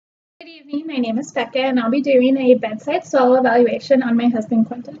evening, my name is Becca and I'll be doing a bedside swallow evaluation on my husband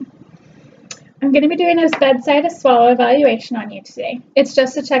Quentin. I'm going to be doing a bedside swallow evaluation on you today. It's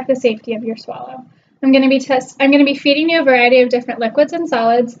just to check the safety of your swallow. I'm going to be feeding you a variety of different liquids and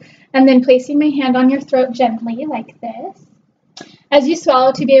solids and then placing my hand on your throat gently like this as you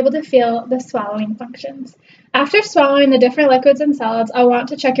swallow to be able to feel the swallowing functions. After swallowing the different liquids and solids, I'll want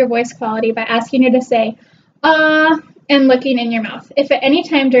to check your voice quality by asking you to say, and looking in your mouth. If at any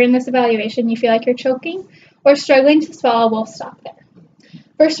time during this evaluation you feel like you're choking or struggling to swallow, we'll stop there.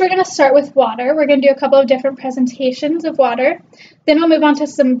 First, we're going to start with water. We're going to do a couple of different presentations of water. Then we'll move on to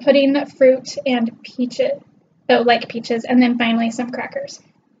some pudding, fruit, and peaches, and then finally some crackers.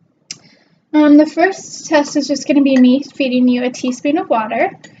 The first test is just going to be me feeding you a teaspoon of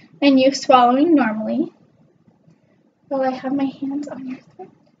water and you swallowing normally while I have my hands on your throat.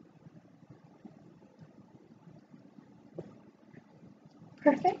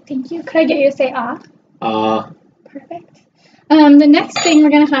 Perfect, thank you. Could I get you to say ah? Perfect. The next thing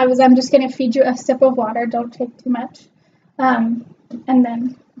we're going to have is I'm just going to feed you a sip of water. Don't take too much. And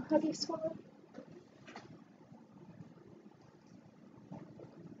then I'll have you swallow.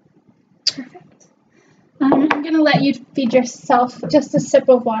 Perfect. I'm going to let you feed yourself just a sip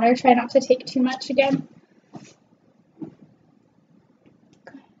of water. Try not to take too much again.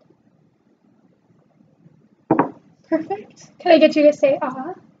 Perfect. Can I get you to say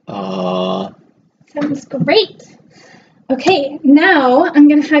ah? Sounds great. Okay, now I'm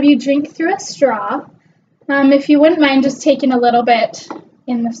going to have you drink through a straw. If you wouldn't mind just taking a little bit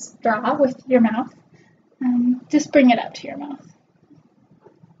in the straw with your mouth. Just bring it up to your mouth.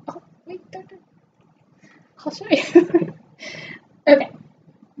 Oh, wait, don't. I'll show you. Okay,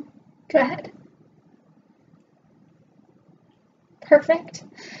 go ahead. Perfect.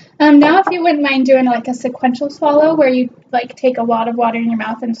 Now if you wouldn't mind doing like a sequential swallow where you like take a lot of water in your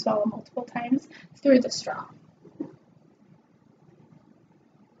mouth and swallow multiple times through the straw.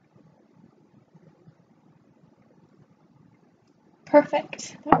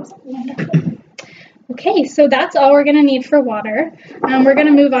 Perfect. That was wonderful. Okay, so that's all we're going to need for water. We're going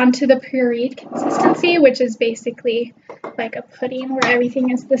to move on to the pureed consistency, which is basically like a pudding where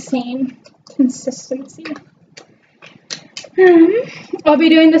everything is the same consistency. I'll be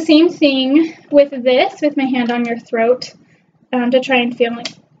doing the same thing with my hand on your throat, to try and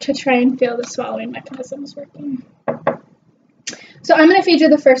feel the swallowing mechanisms working. So I'm going to feed you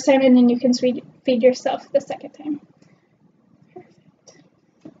the first time, and then you can feed yourself the second time. Perfect.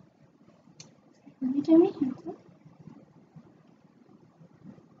 Let me do my hands up.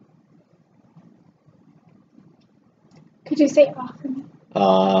 Could you say ah for me?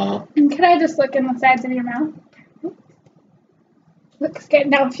 And could I just look in the sides of your mouth? Looks good.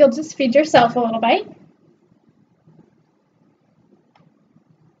 Now if you'll just feed yourself a little bite.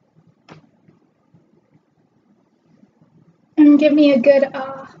 And give me a good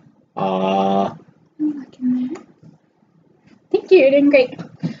ah. Look in there. Thank you, you're doing great.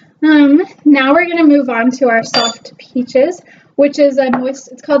 Now we're going to move on to our soft peaches, which is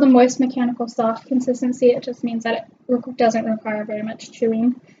it's called a moist mechanical soft consistency. It just means that it doesn't require very much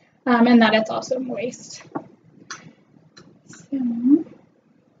chewing, and that it's also moist. I'm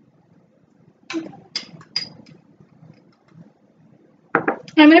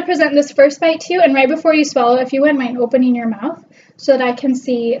going to present this first bite to you, and right before you swallow, if you wouldn't mind opening your mouth so that I can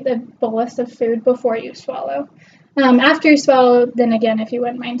see the bolus of food before you swallow. After you swallow, then again, if you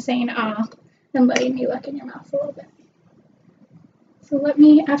wouldn't mind saying ah and letting me look in your mouth a little bit. So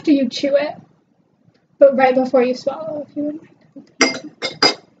after you chew it, but right before you swallow, if you wouldn't mind.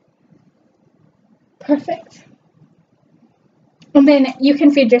 Perfect. And then you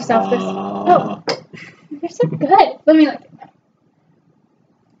can feed yourself this. Oh, you're so good. Let me look.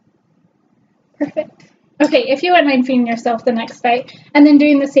 Perfect. Okay, if you wouldn't mind feeding yourself the next bite, and then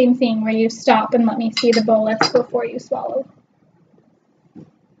doing the same thing where you stop and let me see the bolus before you swallow.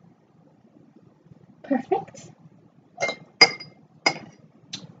 Perfect.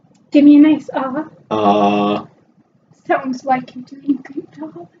 Give me a nice ah. Sounds like you're doing a great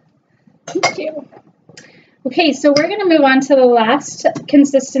job. Thank you. Okay, so we're going to move on to the last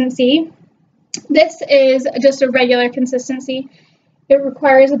consistency. This is just a regular consistency. It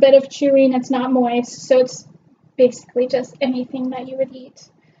requires a bit of chewing. It's not moist, so it's basically just anything that you would eat.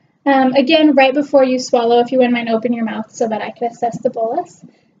 Again, right before you swallow, if you wouldn't mind open your mouth so that I could assess the bolus,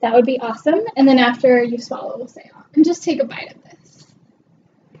 that would be awesome. And then after you swallow, we'll say ah. And just take a bite of this.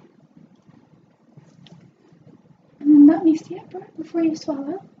 And then let me see it right before you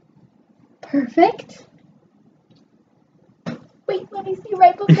swallow. Perfect. Wait, let me see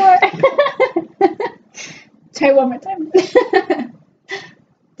right before. Try one more time.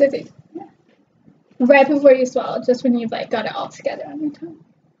 Right before you swallow, just when you've like got it all together on your tongue.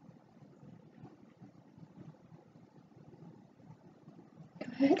 Go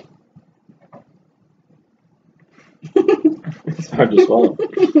ahead. It's hard to swallow.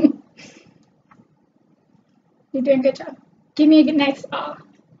 You're doing a good job. Give me a nice ah.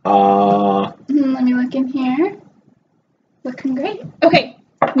 Let me look in here. Looking great. Okay,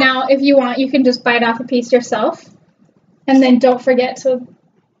 now if you want, you can just bite off a piece yourself. And then don't forget to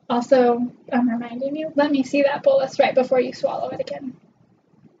also, I'm reminding you, let me see that bolus right before you swallow it again.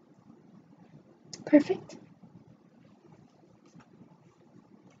 Perfect.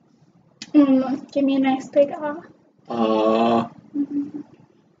 Give me a nice big ah.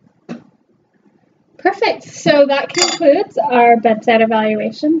 Perfect. So that concludes our bedside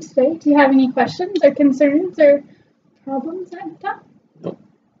evaluation today. Do you have any questions or concerns or problems at the top? Nope.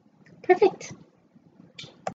 Perfect.